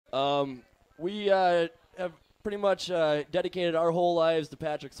We have pretty much dedicated our whole lives to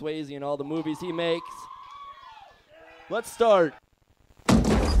Patrick Swayze and all the movies he makes. Let's start.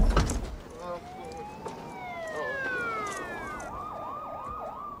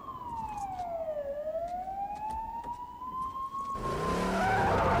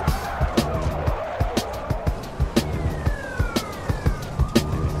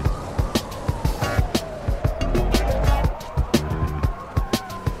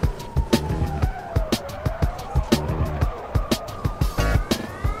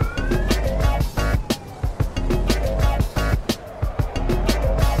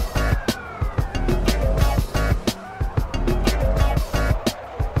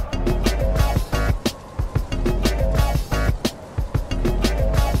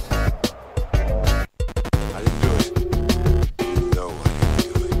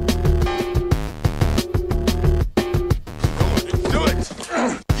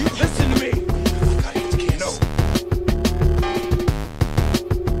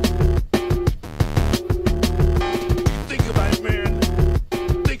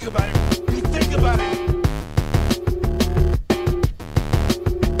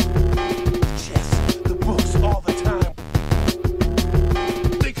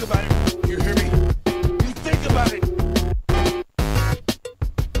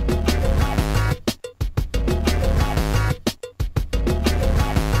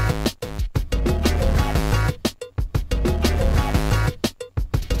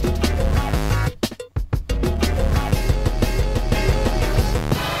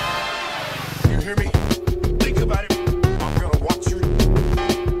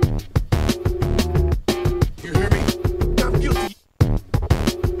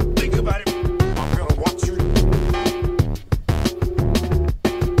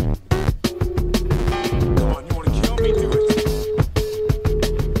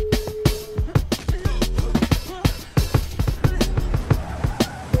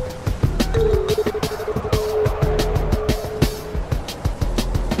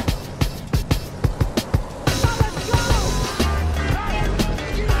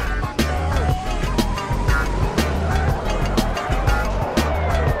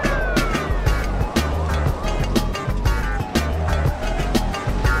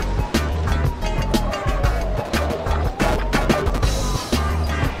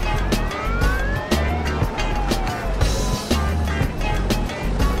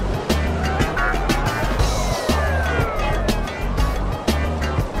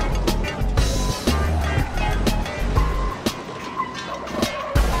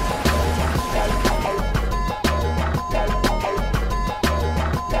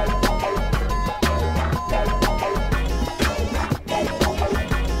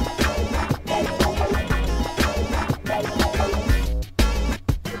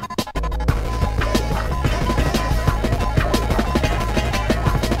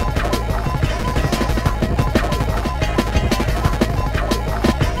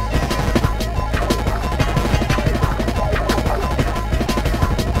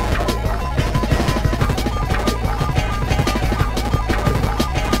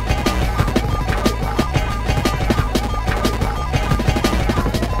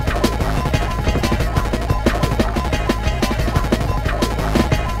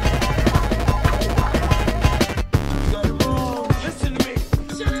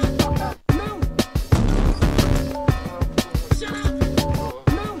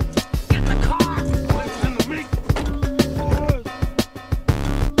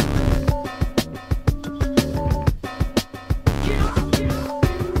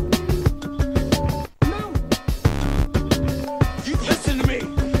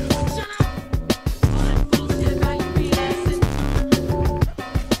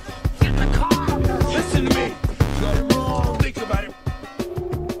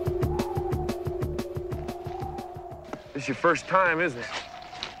 It's your first time, isn't it?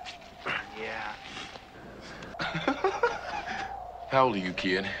 Yeah. How old are you,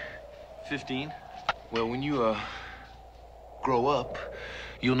 kid? 15. Well, when you, grow up,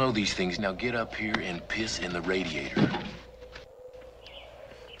 you'll know these things. Now get up here and piss in the radiator.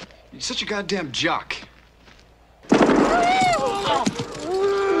 You're such a goddamn jock. Oh.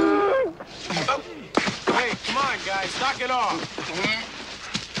 Hey, come on, guys, knock it off.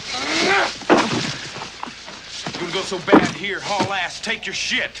 You gonna go so bad here, haul ass, take your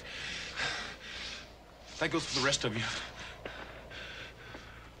shit. That goes for the rest of you.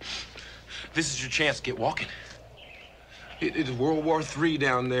 This is your chance. Get walking. It is World War III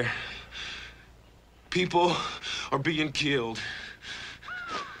down there. People are being killed.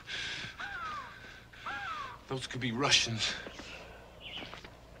 Those could be Russians.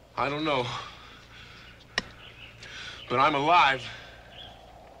 I don't know. But I'm alive.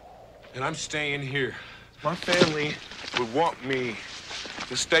 And I'm staying here. My family would want me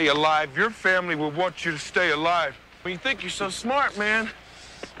to stay alive. Your family would want you to stay alive. You think you're so smart, man.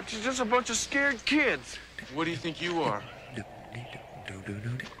 But you're just a bunch of scared kids. What do you think you are?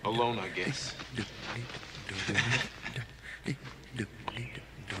 Alone, I guess.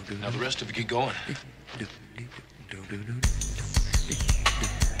 Now the rest of you get going.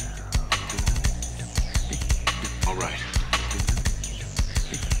 All right.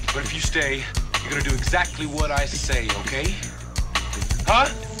 But if you stay, you're gonna do exactly what I say, okay? Huh?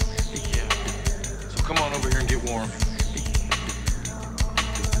 Yeah. So come on over here and get warm.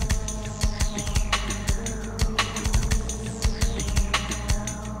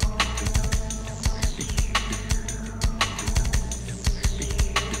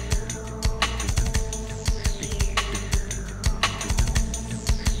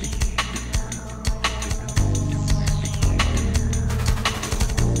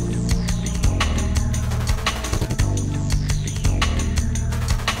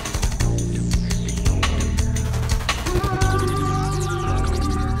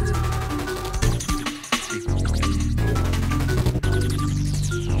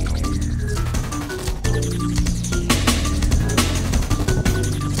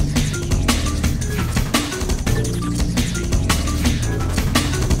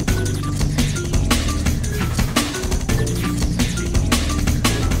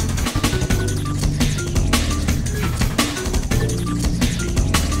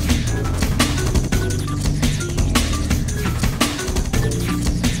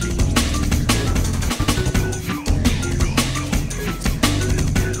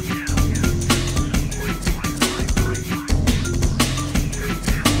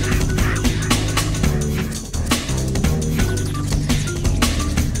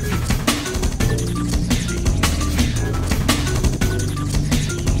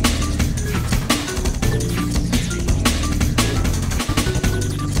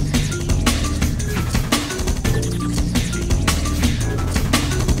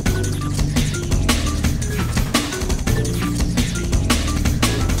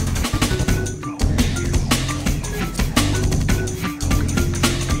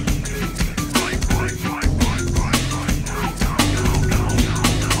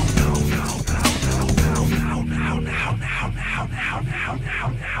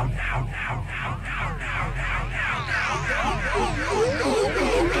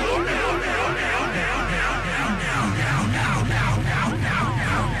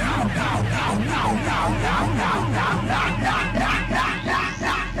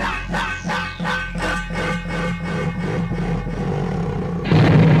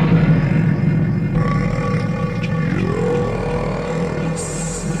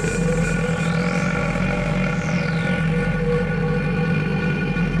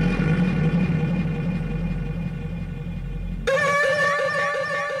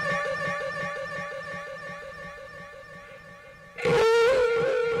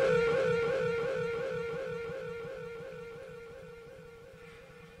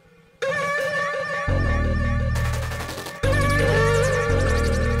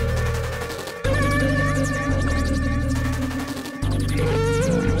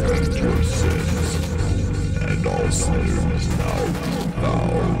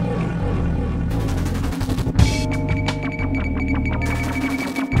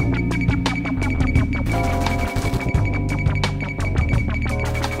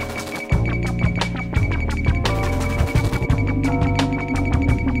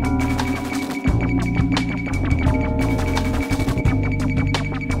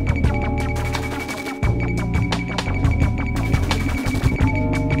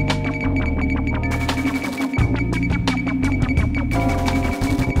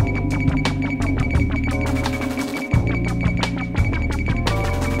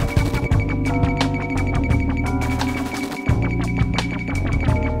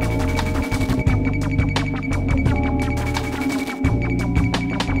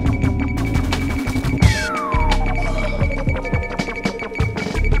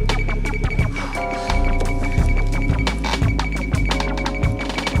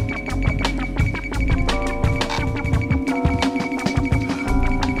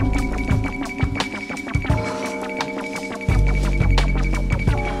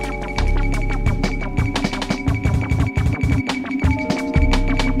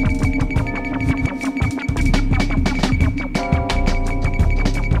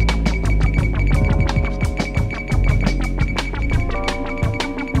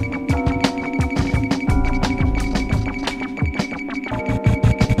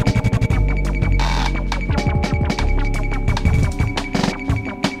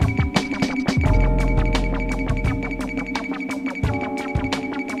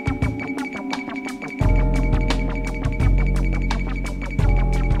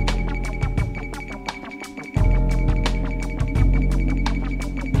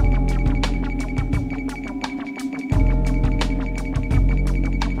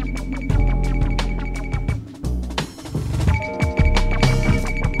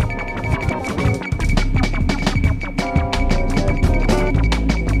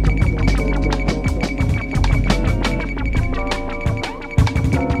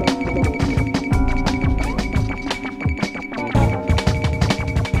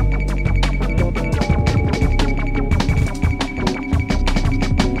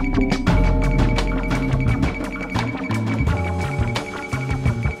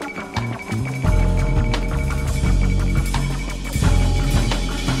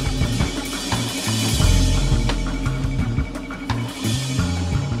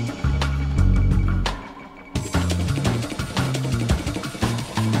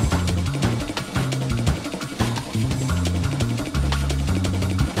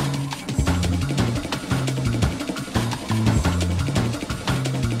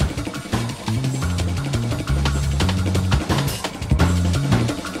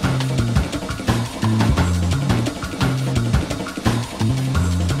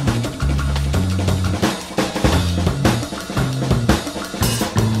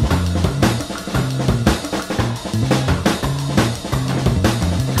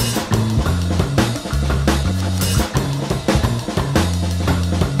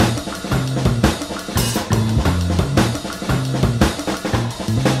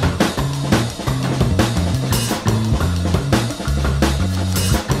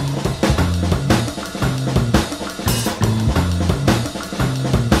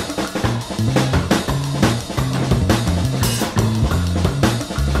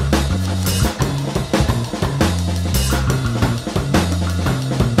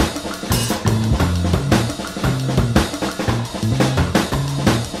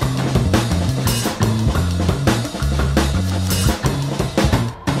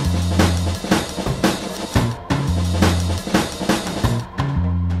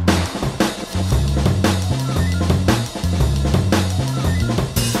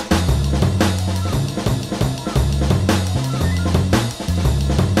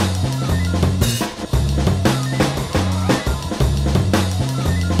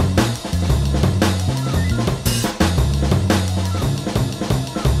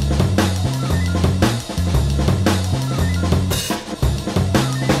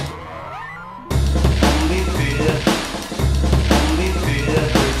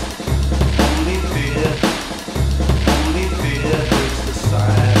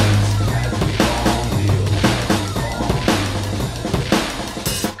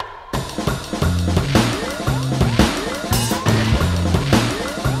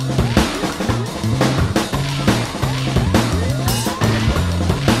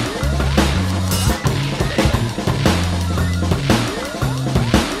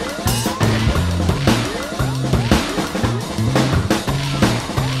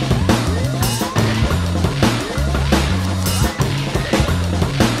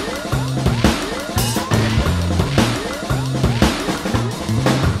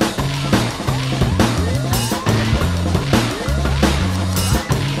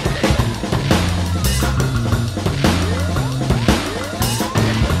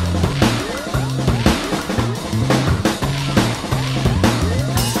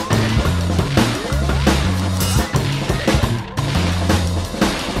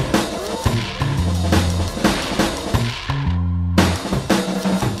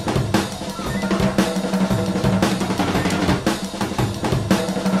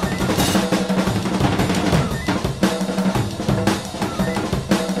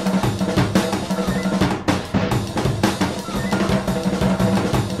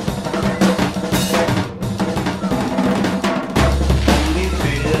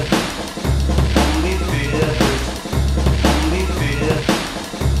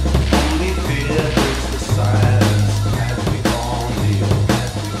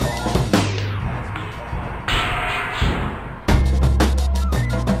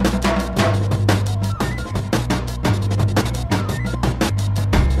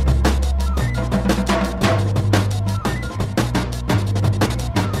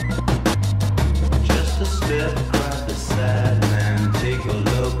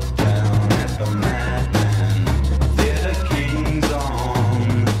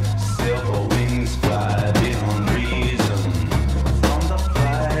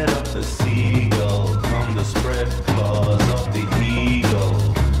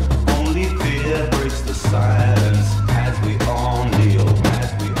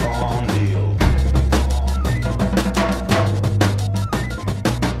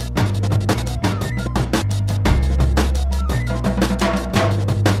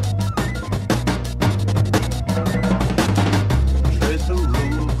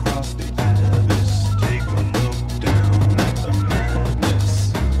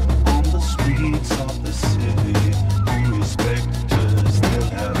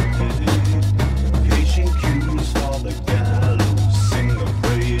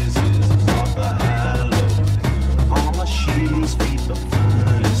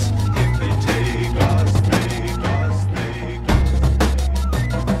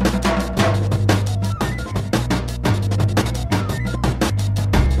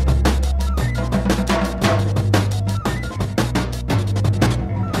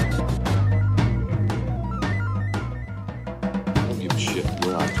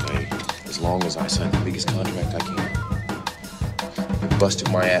 long as I sign the biggest contract I can. I've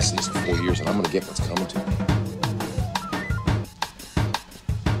busted my ass in this for 4 years, and I'm gonna get what's coming to me.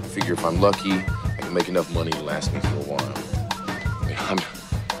 I figure if I'm lucky, I can make enough money to last me for a while. I mean,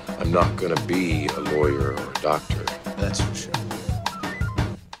 I'm not gonna be a lawyer or a doctor, that's for sure.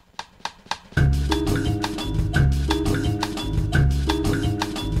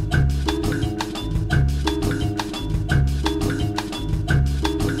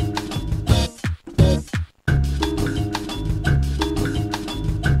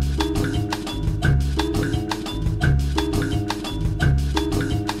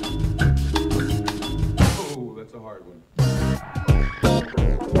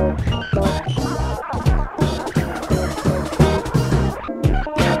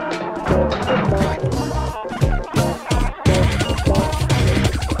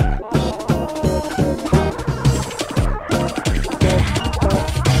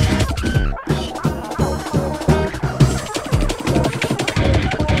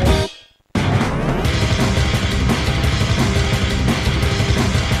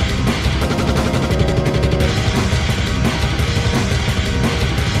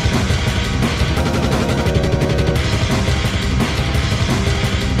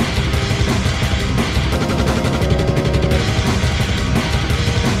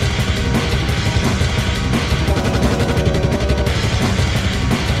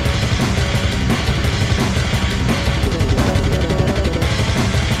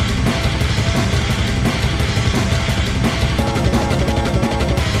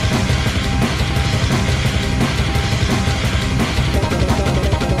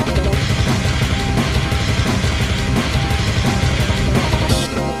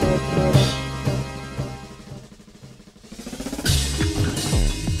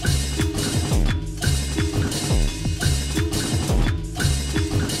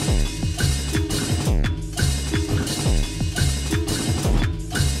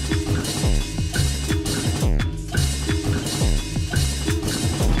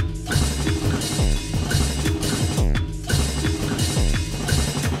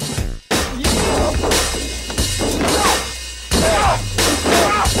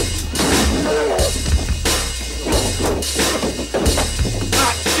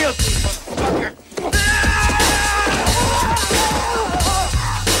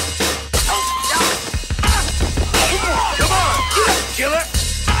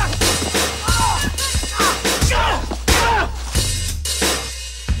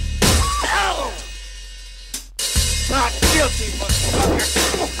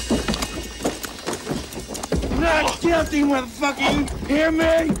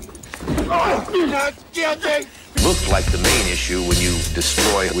 Looked like the main issue when you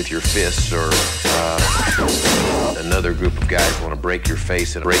destroy it with your fists, or another group of guys want to break your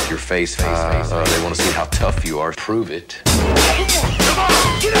face and break your face. They want to see how tough you are. Prove it. Come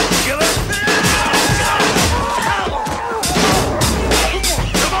on, get up, killer!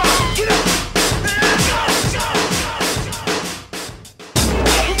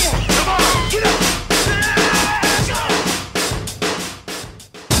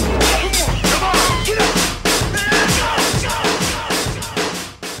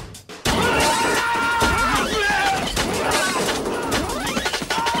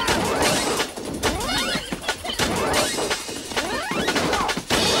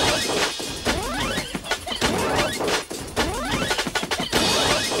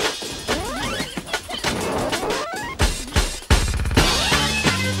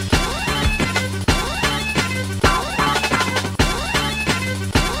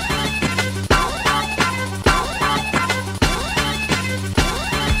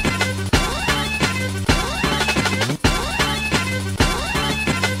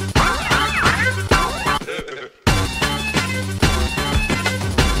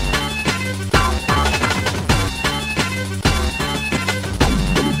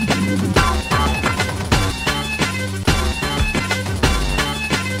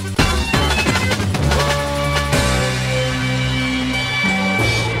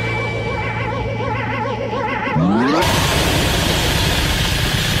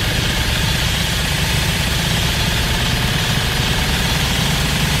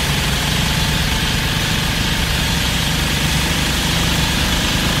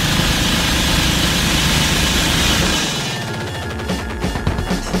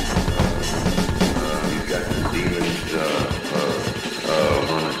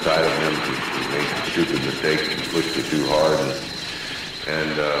 stupid mistakes and pushed it too hard,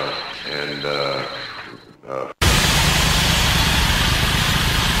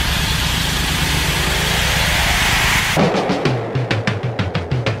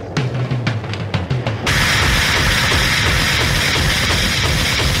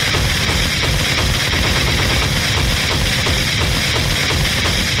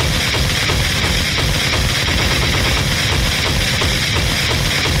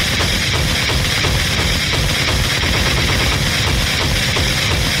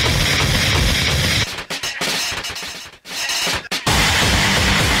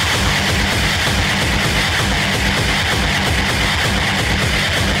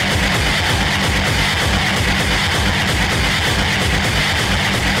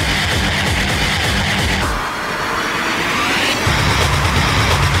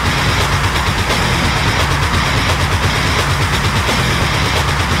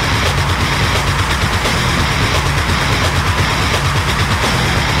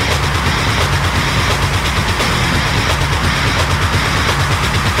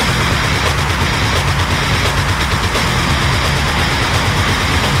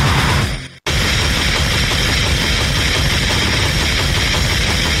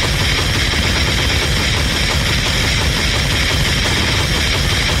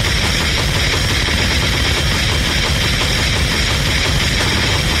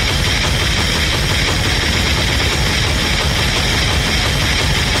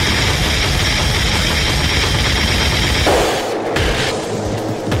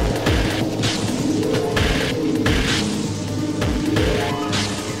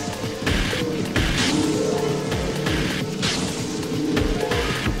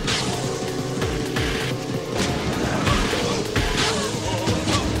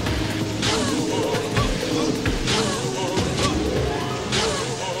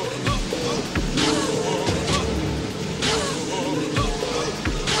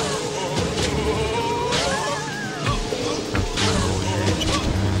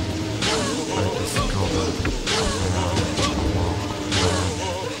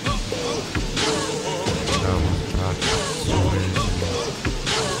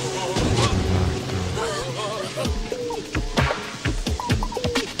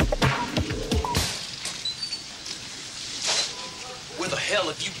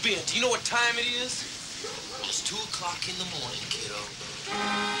 have you been? Do you know what time it is? It's 2 o'clock in the morning, kiddo.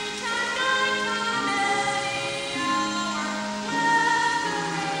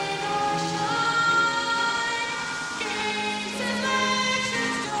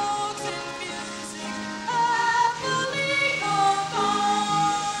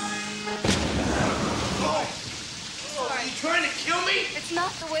 Are you trying to kill me? It's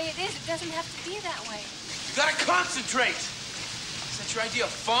not the way it is. It doesn't have to be that way. You gotta concentrate. Is that your idea of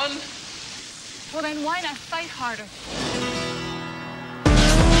fun? Well, then why not fight harder?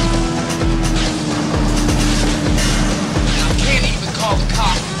 I can't even call the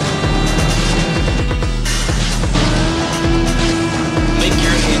cops. Make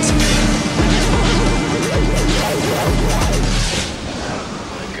your head spin.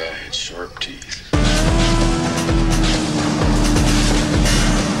 That guy had sharp teeth.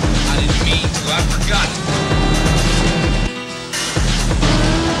 I didn't mean to. I forgot.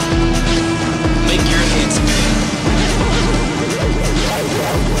 Make your head spin.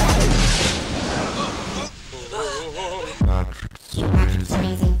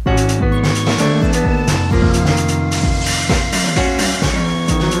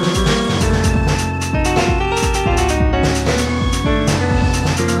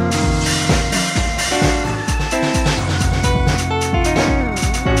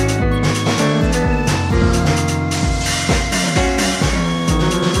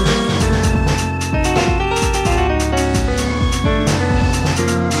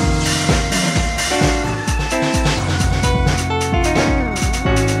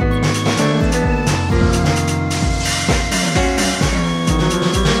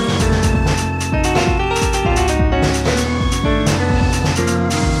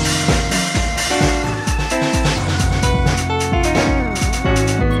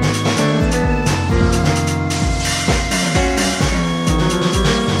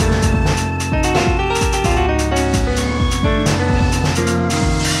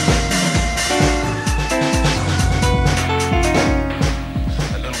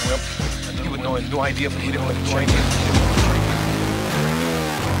 No idea if he didn't train.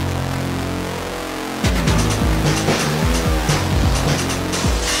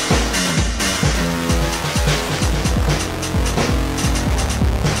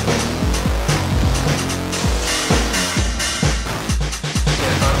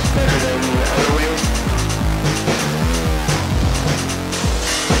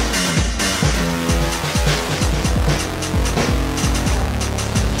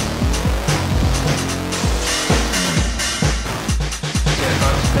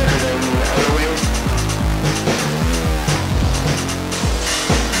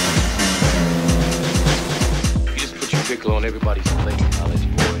 Pickle on everybody's plate, college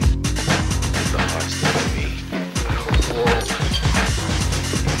boy. It's a hard step for me.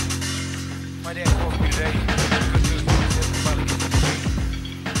 My dad called me today. Good news. He said somebody gets the street.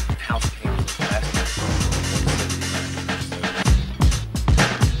 House came last night.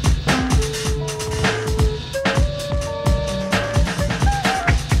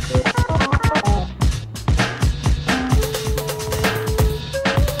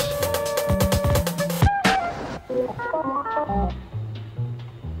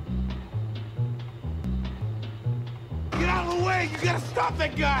 Get out of the way! You gotta stop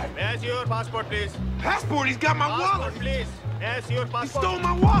that guy! May I see your passport, please? Passport? He's got my wallet! Please. May I see your He passport? stole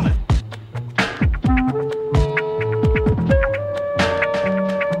my wallet!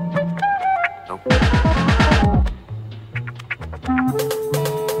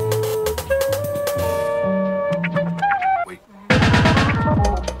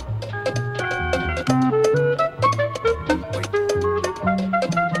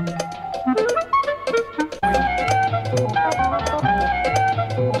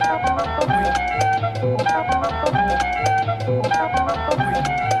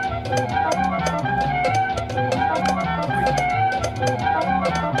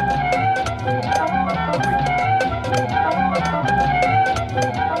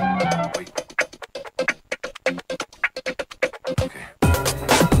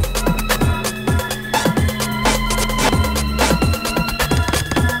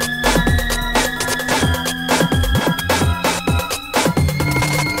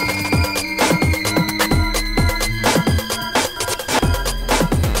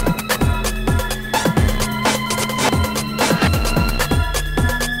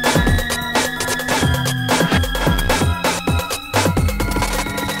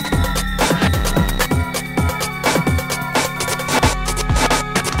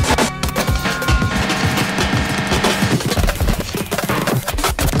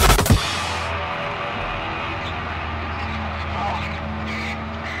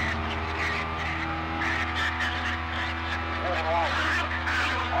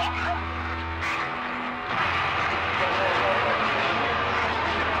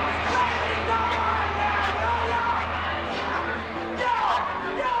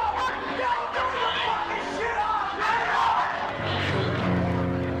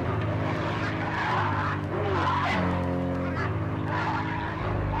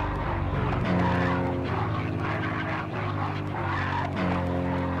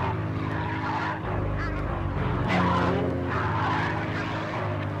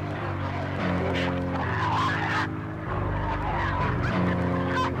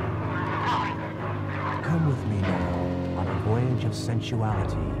 age of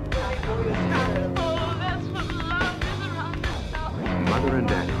sensuality. Mother and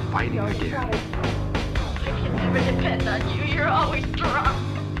Daddy fighting again. I can never depend on you. You're always drunk.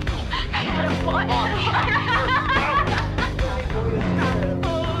 I had a boy.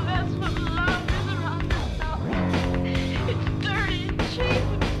 Oh, that's what love is around this house. It's dirty and cheap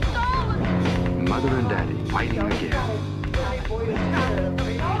and stolen. Mother and Daddy fighting again.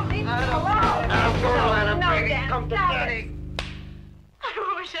 Come to Daddy.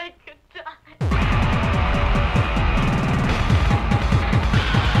 I wish I could die.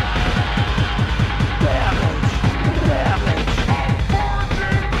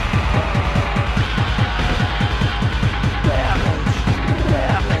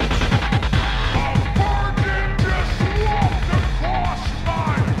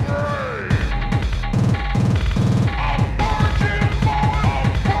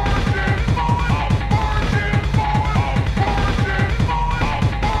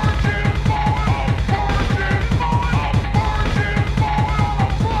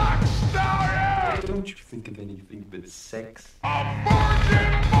 Don't you think of anything but sex?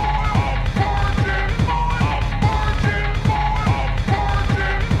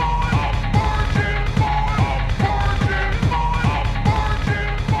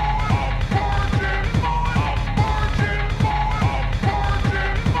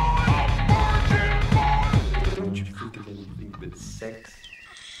 Don't you think of anything but sex?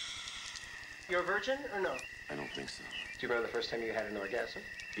 You're a virgin or no? I don't think so. Do you remember the first time you had an orgasm?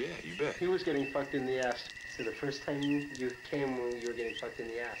 Yeah, you bet. He was getting fucked in the ass. So the first time you came when you were getting fucked in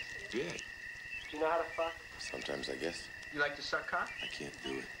the ass. Yeah, Do you know how to fuck? sometimes I guess. You like to suck cock? I can't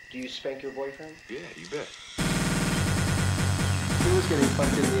do it. Do you spank your boyfriend? Yeah, you bet. He was getting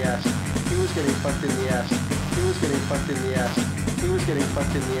fucked in the ass. He was getting fucked in the ass. He was getting fucked in the ass. He was getting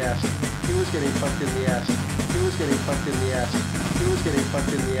fucked in the ass. He was getting fucked in the ass. He was getting fucked in the ass. He was getting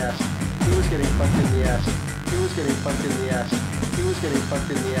fucked in the ass. He was getting fucked in the ass. He was getting fucked in the ass. He was getting fucked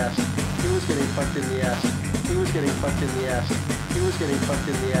in the ass. He was getting fucked in the ass. He was getting fucked in the ass. He was getting fucked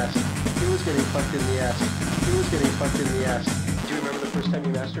in the ass. He was getting fucked in the ass. He was getting fucked in the ass. Do you remember the first time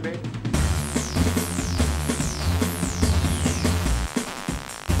you masturbated?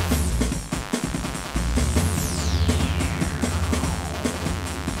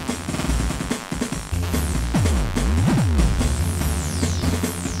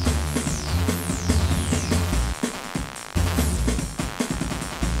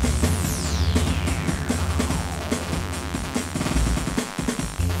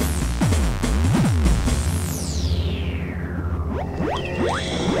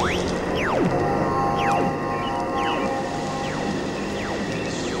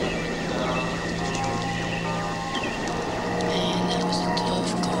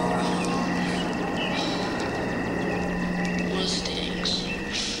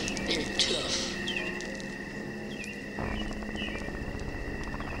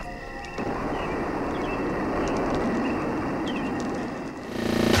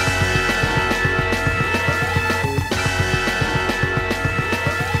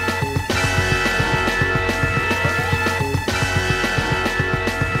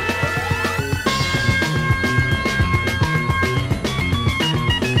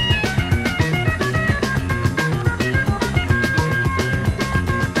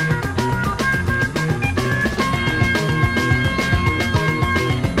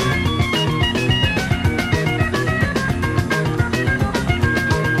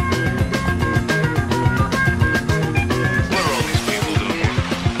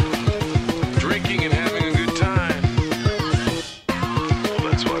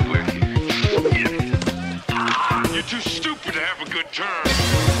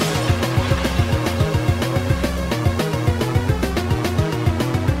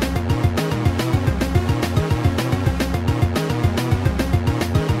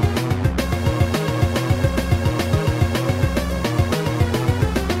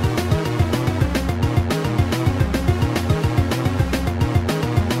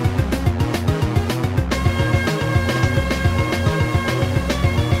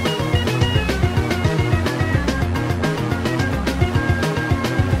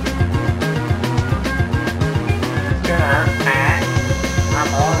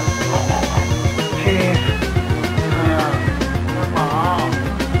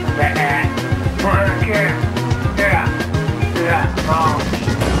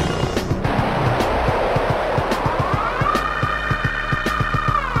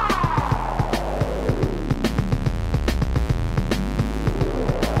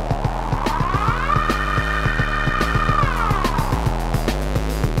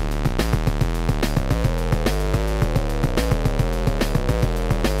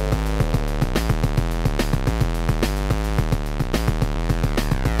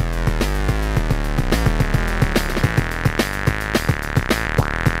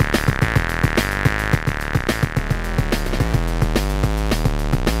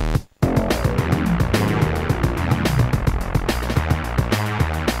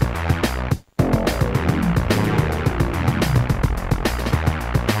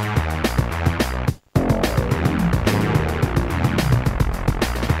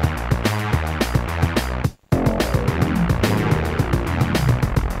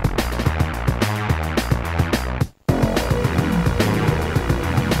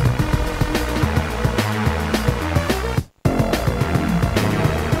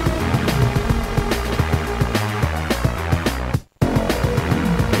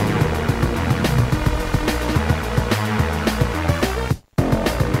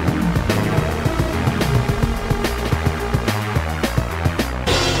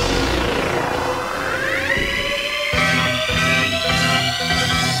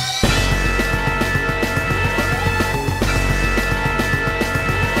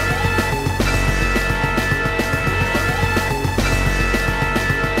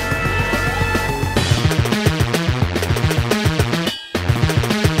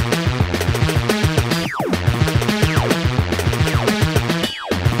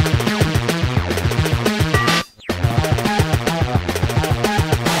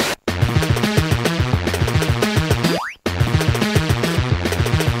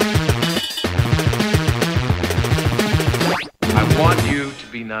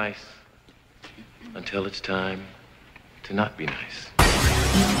 be nice until it's time to not be nice.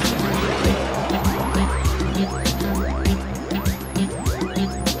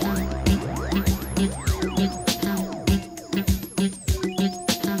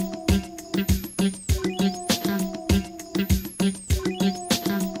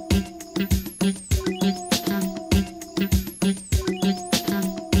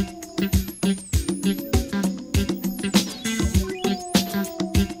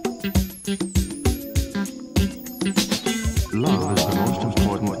 Love is the most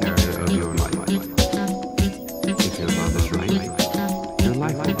important area of your life. If your love is right, your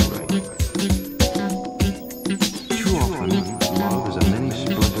life will be right. Too often, love is a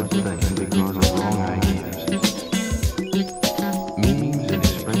many-splintered thing because of wrong ideas. Meanings and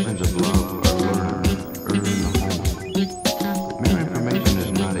expressions of love are earned home. Mere information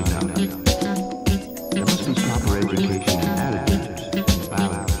is not enough. There must be proper education and attitudes and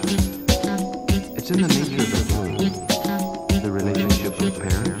values. It's in the nature of the home. The relationship with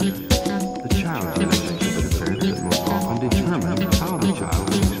parents, the child's relationship with parents that most often determine how the child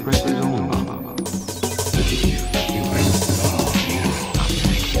will express his own love. Look at you, you are so beautiful. I'm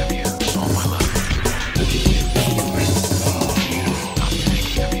thinking of you, all my love. Look at you, you are so beautiful. I'm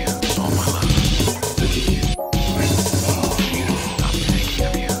thinking of you, all my love. Look at you, you are so beautiful. I'm thinking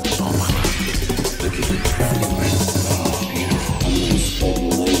of you, all my love. Look at you, you are so beautiful. I'm gonna speculate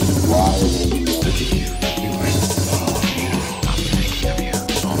why they do that. Look at you, you are so beautiful. I'm thinking of you,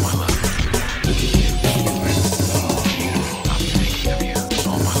 all my love. Look at you, you are so beautiful. I'm thinking of you,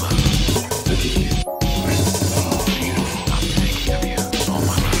 all my love. Look at you, you are so beautiful. I'm thinking of you, all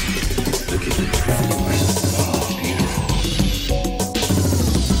my love. Look at you, you are so beautiful.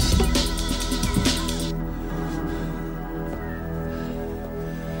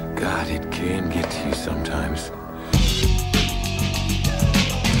 God, it can get to you sometimes.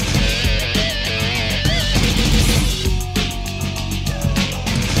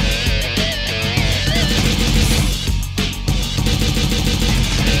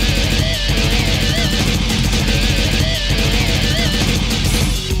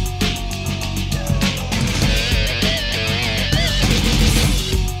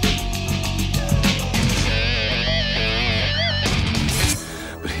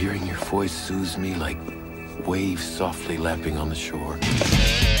 But hearing your voice soothes me like waves softly lapping on the shore.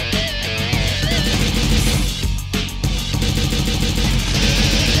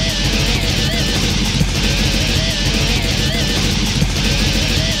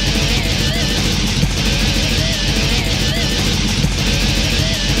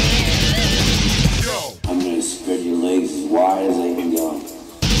 I'm gonna spread your legs as wide as they can go.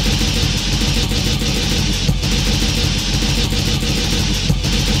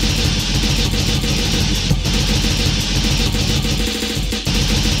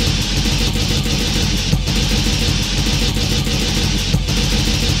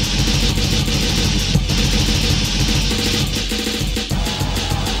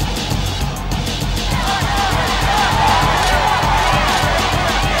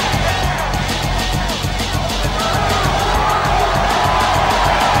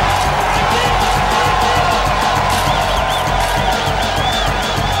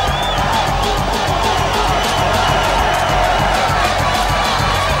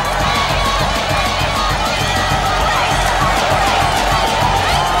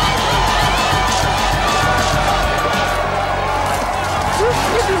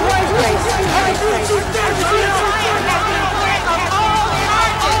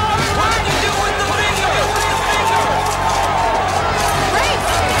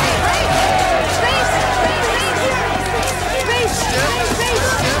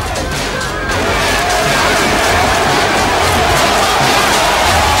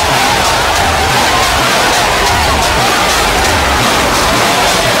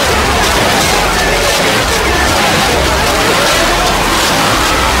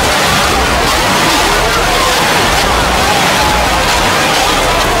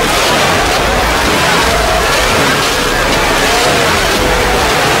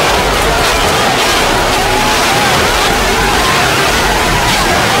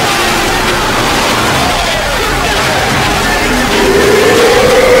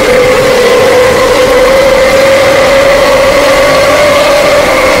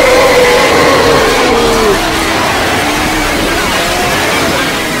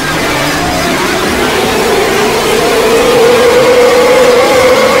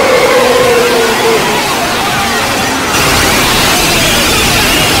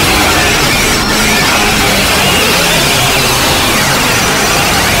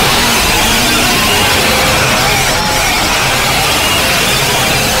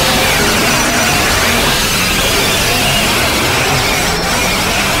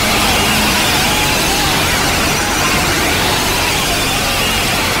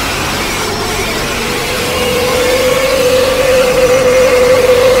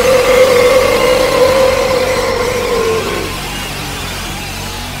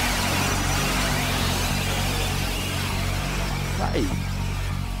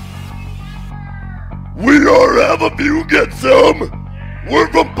 We're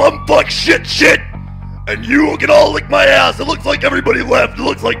from bumfuck shit, and you can all lick my ass. It looks like everybody left. It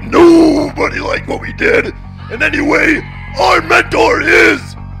looks like nobody liked what we did. And anyway, our mentor is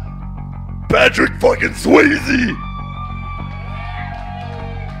Patrick fucking Swayze.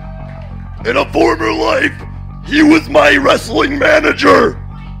 In a former life, he was my wrestling manager.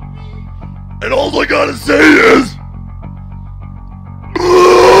 And all I gotta say is...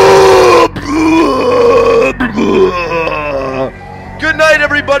 Good night,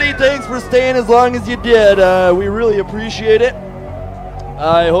 everybody. Thanks for staying as long as you did. We really appreciate it.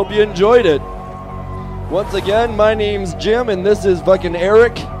 I hope you enjoyed it. Once again, my name's Jim, and this is fucking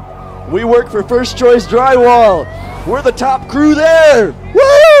Eric. We work for First Choice Drywall. We're the top crew there.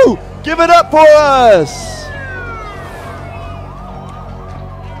 Woo! Give it up for us.